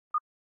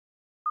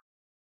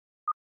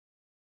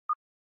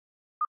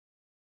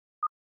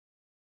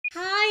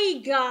Hi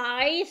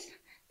guys,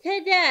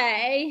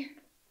 today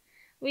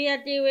we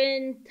are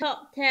doing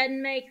top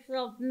 10 makes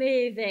of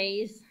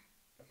movies.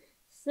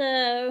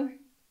 So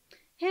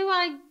who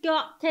I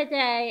got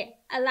today?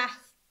 Alaska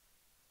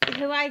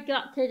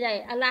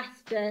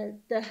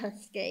the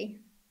Husky.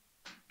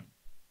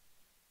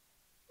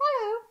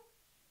 Hello.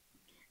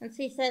 And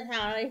she said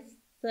hi.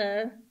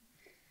 So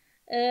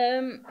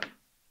and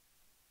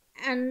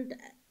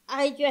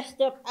I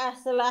dressed up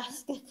as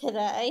Alaska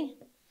today.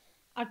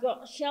 I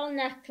got a shell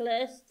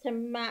necklace to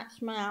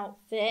match my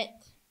outfit,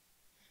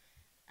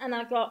 and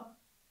I got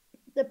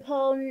the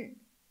pearl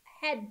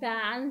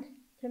headband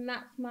to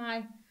match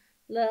my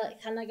look,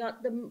 and I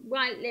got the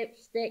white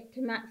lipstick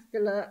to match the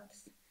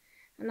looks,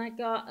 and I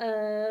got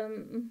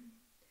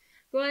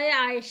grey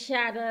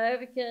eyeshadow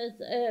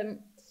because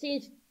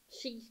she's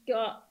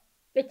got a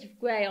bit of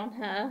grey on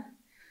her,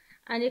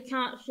 and you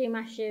can't see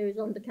my shoes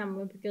on the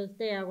camera because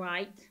they are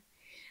white.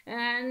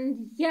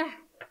 And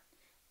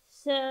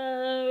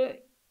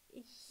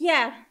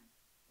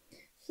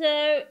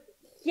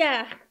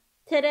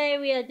today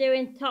we are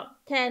doing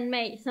top 10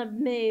 makes of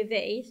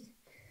movies.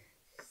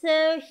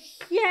 So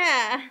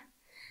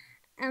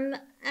and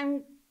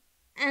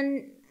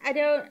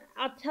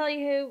I'll tell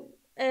you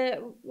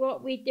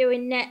what we're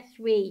doing next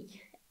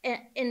week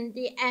in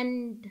the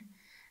end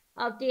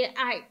of the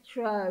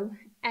outro.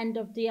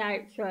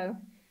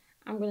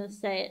 I'm gonna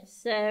say it.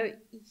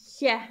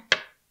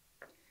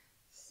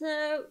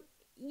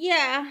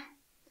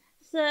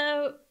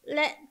 So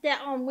let's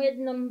get on with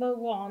number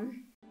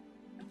 1.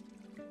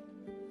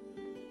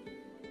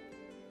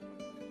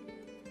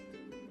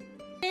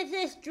 This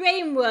is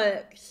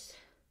DreamWorks,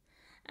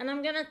 and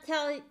I'm gonna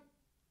tell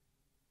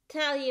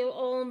you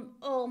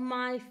all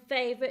my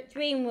favourite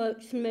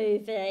DreamWorks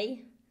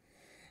movie.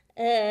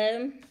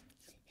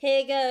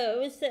 Here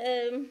goes.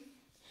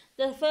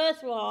 The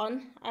first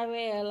one I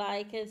really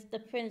like is The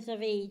Prince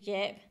of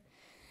Egypt.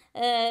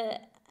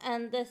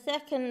 And the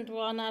second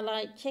one I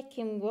like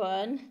Chicken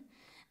Run,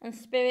 and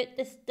Spirit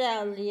the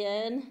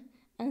Stallion,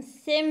 and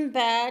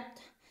Sinbad,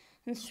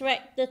 and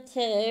Shrek the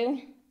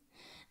 2,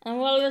 and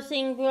Wallace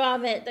and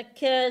Gromit, The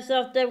Curse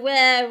of the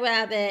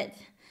Were-Rabbit,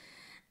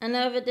 and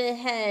Over the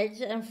Hedge,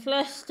 and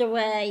Flushed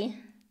Away,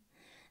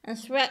 and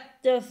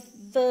Shrek the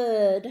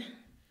 3rd,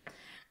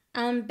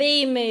 and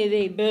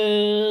B-Movie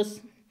Booze,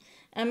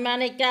 and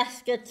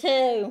Madagascar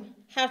 2,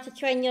 How to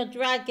Train Your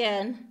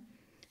Dragon,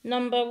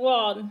 number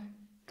 1,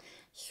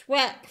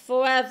 Shrek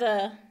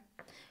Forever,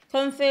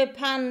 Kung Fu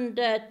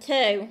Panda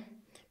 2,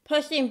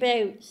 Puss in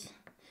Boots,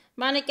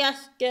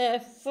 Madagascar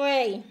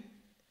 3,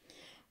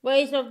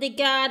 Ways of the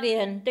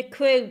Guardian, The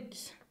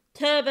Croods,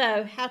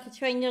 Turbo, How to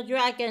Train Your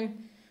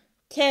Dragon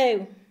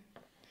 2,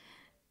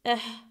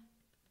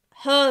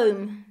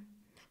 Home,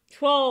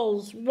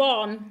 Trolls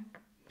 1,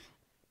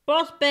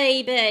 Boss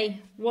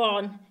Baby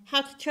 1,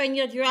 How to Train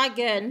Your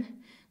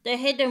Dragon, The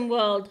Hidden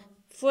World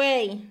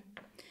 3,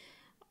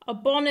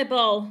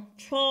 Abominable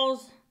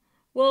Trolls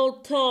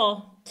World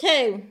Tour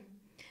 2.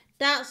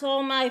 That's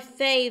all my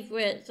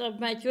favourites of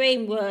my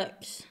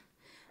DreamWorks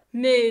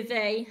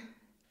movie.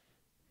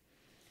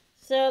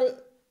 So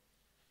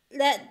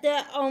let's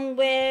get on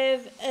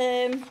with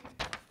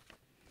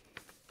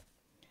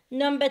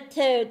number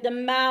 2, the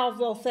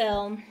Marvel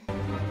film.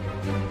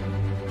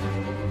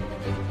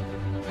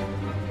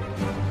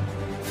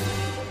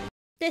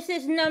 This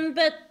is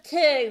number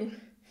 2,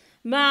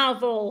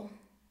 Marvel.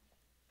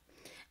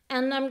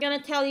 And I'm going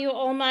to tell you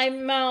all my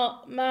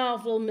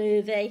Marvel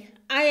movie.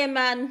 Iron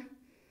Man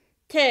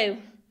 2,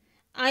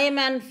 Iron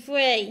Man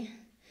 3,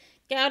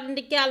 Guardians of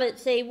the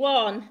Galaxy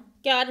 1,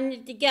 Guardians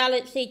of the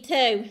Galaxy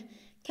 2,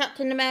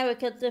 Captain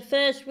America, the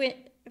first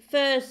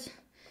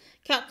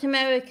Captain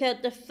America,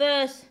 the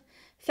first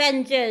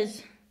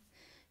Avengers,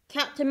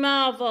 Captain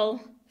Marvel,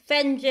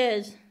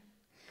 Avengers,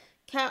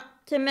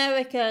 Captain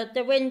America,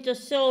 the Winter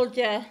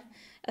Soldier,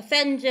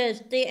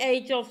 Avengers, the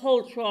Age of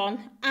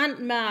Ultron,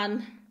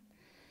 Ant-Man,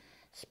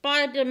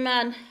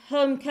 Spider-Man,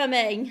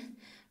 Homecoming,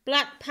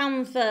 Black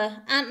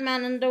Panther,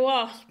 Ant-Man and the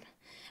Wasp,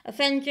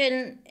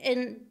 Avenger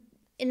in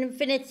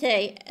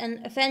Infinity,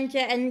 and Avenger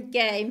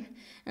Endgame,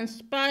 and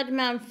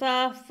Spider-Man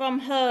Far From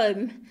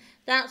Home.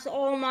 That's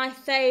all my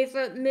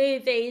favourite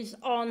movies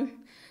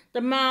on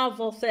the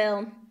Marvel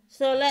film.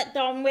 So let's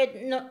on with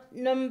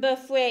number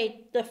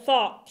 3, The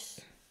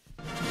Fox.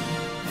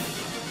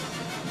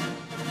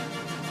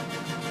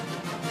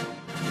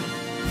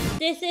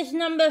 This is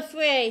number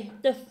 3,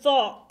 The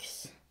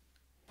Fox.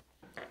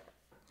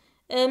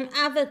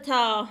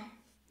 Avatar,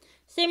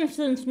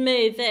 Simpsons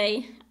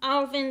movie,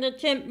 Alvin the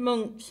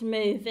Chipmunks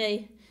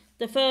movie,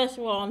 the first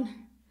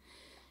one,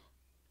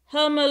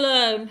 Home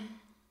Alone,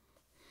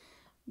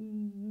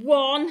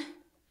 1,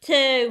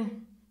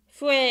 2,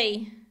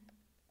 3,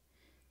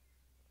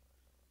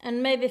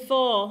 and maybe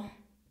 4,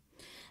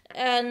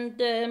 and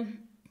The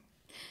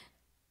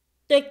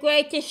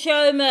Greatest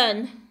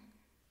Showman,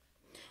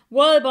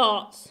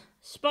 Robots,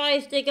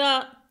 Spies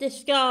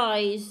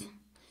Disguise,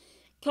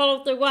 Call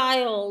of the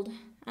Wild,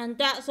 and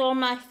that's all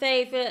my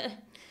favourite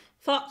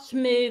Fox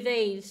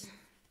movies.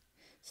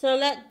 So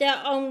let's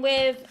get on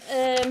with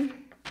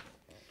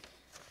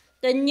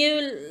the New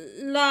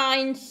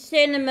Line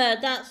Cinema.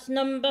 That's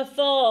number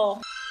 4.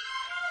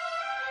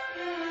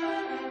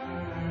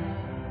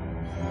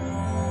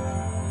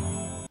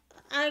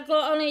 I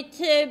got only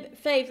 2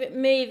 favourite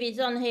movies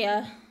on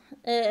here.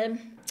 I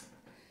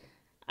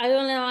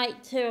only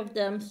like 2 of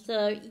them,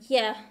 so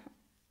yeah,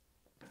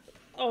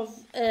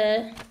 of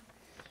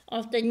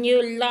the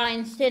New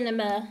Line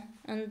Cinema.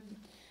 And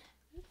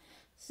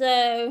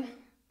so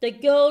The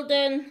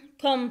Golden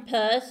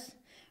Compass,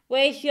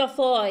 Raise Your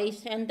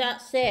Voice, and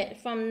that's it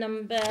from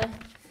number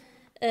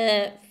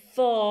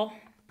 4,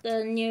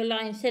 the New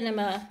Line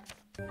Cinema.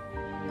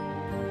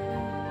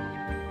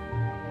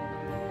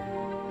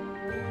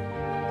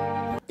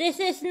 This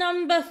is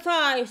number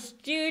 5,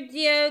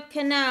 Studio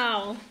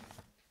Canal.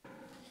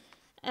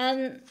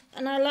 And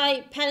I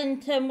like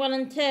Paddington 1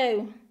 and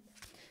 2.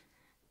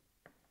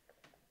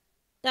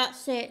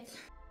 That's it.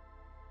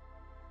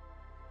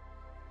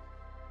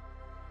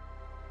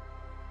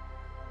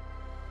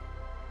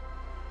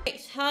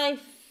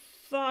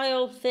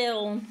 High-file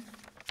film.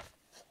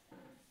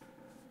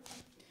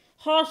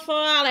 Horse for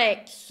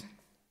Alex,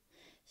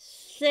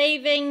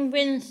 Saving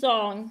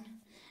Winsong,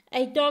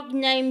 A Dog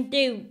Named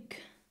Duke,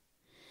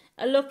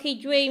 A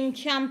Lucky Dream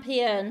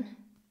Champion.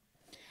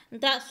 And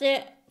that's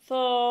it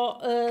for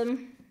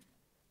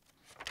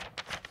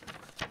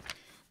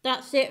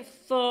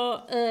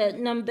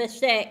number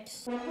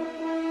 6.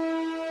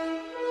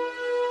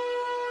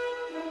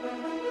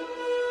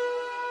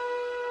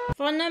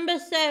 For number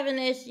 7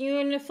 is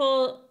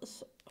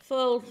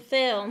Universal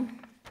Film,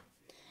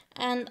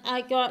 and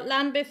I got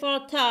Land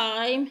Before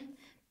Time,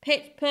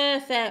 Pitch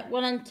Perfect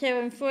 1 and 2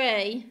 and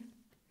 3,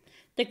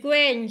 The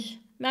Grinch,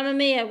 Mamma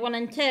Mia 1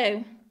 and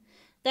 2.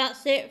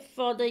 That's it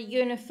for the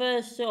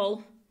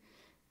Universal.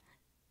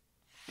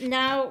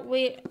 Now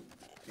we're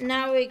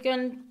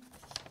going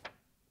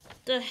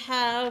to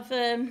have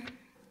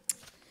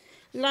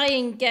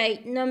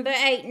Lionsgate number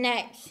 8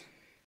 next.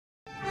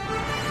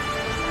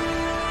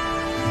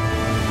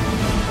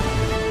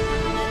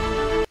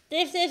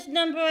 This is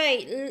number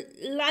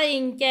 8,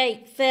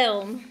 Lionsgate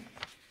film.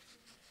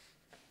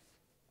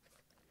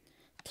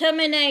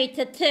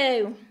 Terminator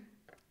 2,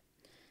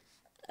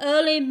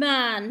 Early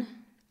Man,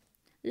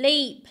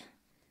 Leap,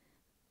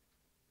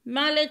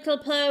 My Little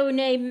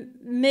Pony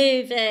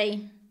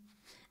movie,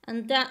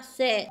 and that's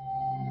it.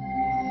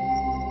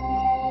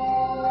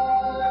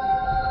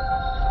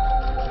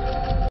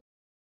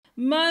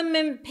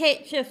 Motion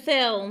Picture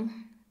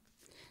Film,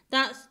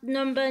 that's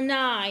number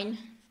 9.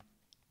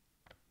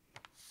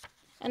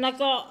 And I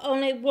got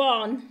only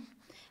one,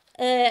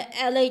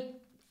 Ellie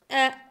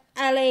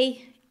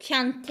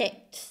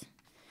Chantix.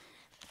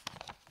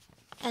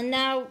 And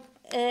now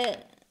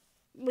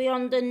we're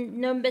on the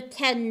number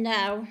 10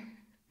 now,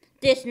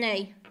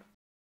 Disney.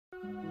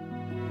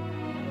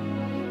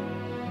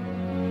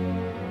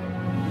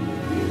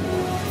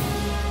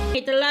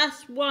 The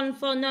last one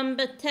for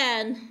number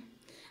 10,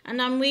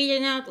 and I'm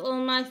reading out all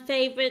my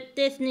favourite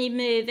Disney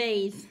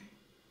movies.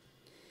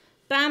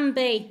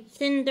 Bambi,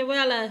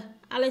 Cinderella,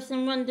 Alice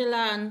in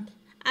Wonderland.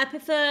 I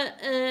prefer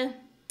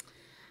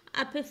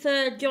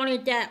Johnny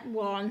Depp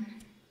one.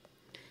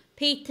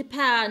 Peter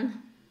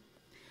Pan,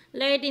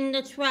 Lady and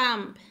the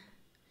Tramp.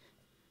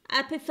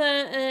 I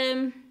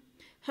prefer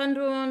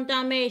 101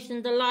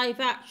 Dalmatians, the live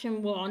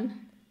action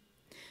one.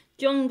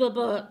 Jungle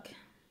Book,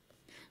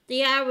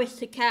 The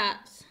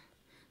Aristocats,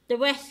 The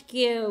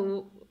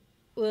Rescuers,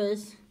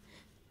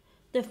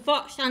 The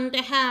Fox and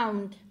the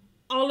Hound,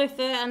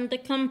 Oliver and the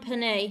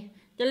Company,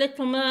 The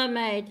Little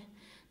Mermaid,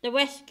 The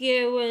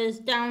Rescuers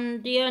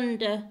Down the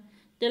Under,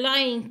 The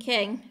Lion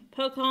King,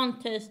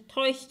 Pocahontas,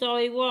 Toy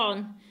Story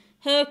 1,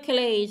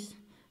 Hercules,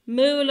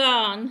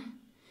 Mulan,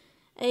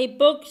 A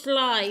Bug's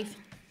Life,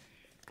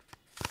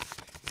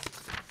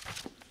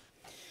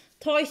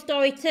 Toy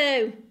Story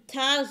 2,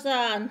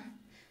 Tarzan,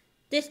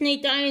 Disney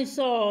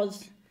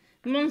Dinosaurs,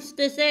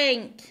 Monsters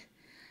Inc.,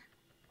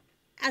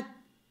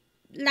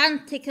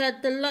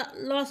 Atlantica, The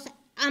Lost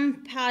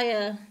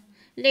Empire,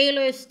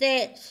 Lilo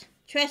Stitch,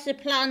 Treasure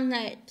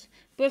Planet,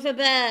 Brother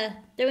Bear,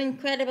 The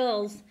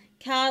Incredibles,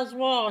 Cars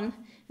 1,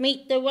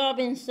 Meet the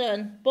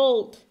Robinson,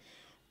 Bolt,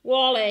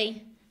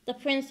 Wall-E, The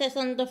Princess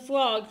and the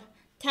Frog,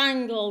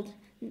 Tangled,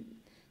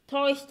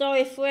 Toy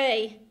Story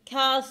 3,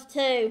 Cars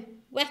 2,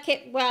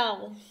 Wreck-It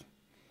Ralph,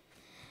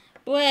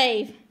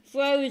 Brave,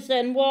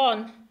 Frozen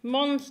 1,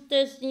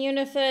 Monsters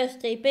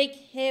University, Big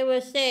Hero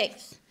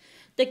 6,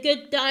 The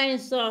Good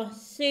Dinosaur,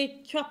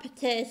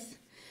 Zootropolis,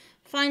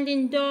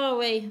 Finding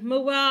Dory,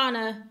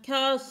 Moana,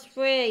 Cars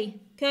 3,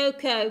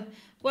 Coco,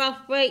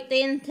 Ralph Break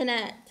the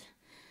Internet,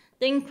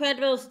 The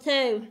Incredibles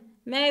 2,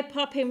 Mary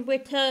Poppins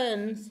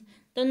Returns,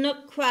 The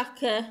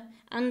Nutcracker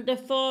and the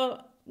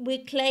Four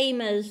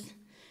Reclaimers,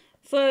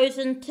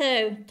 Frozen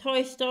 2,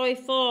 Toy Story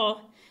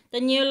 4,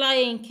 The New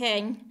Lion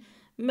King,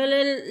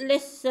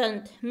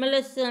 Maleficent,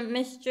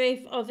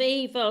 Mystery of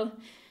Evil,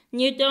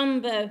 New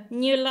Dumbo,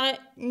 New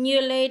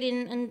Lady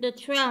and the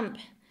Tramp,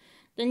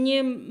 The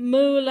New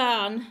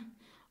Mulan,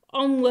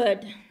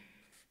 Onward.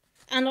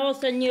 and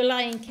also New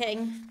Lion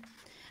King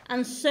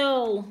and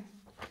Soul.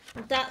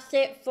 That's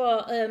it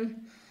for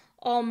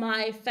all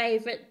my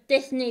favourite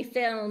Disney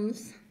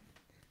films.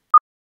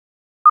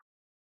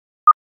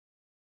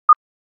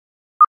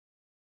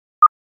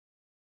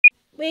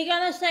 We're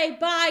going to say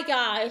bye,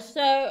 guys.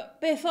 So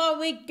before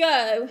we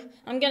go,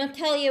 I'm going to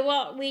tell you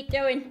what we're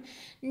doing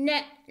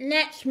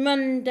next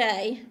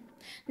Monday.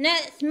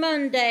 Next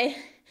Monday,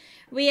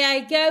 we are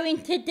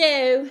going to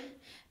do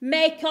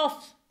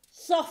make-off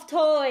soft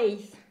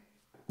toys.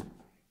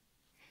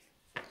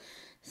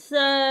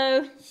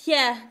 So,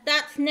 yeah,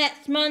 that's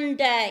next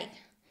Monday.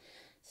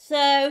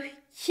 So,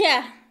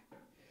 yeah.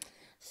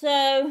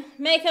 So,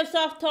 make-off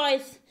soft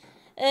toys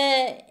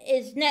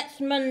is next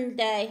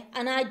Monday,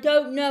 and I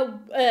don't know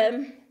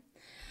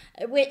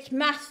which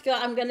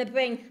mascot I'm going to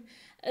bring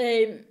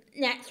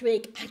next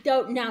week. I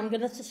don't know. I'm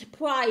going to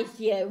surprise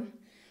you.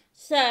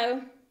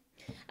 So,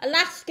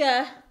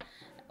 Alaska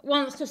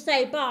wants to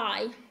say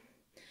bye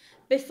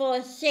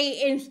before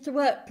she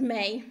interrupts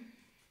me.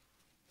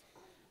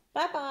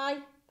 Bye-bye.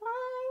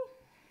 Bye.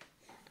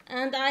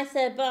 And I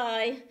said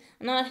bye.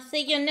 And I'll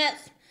see you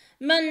next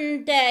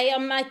Monday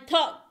on my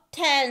top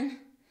 10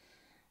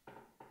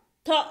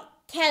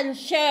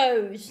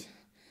 shows.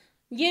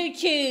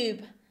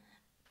 YouTube.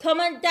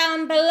 Comment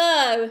down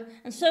below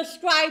and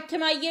subscribe to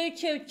my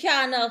YouTube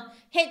channel.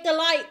 Hit the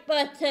like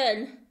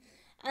button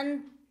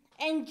and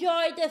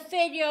enjoy the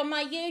video on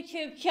my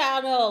YouTube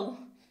channel.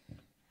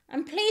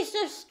 And please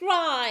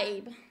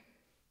subscribe.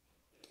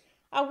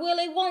 I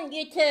really want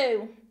you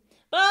to.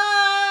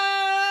 Bye!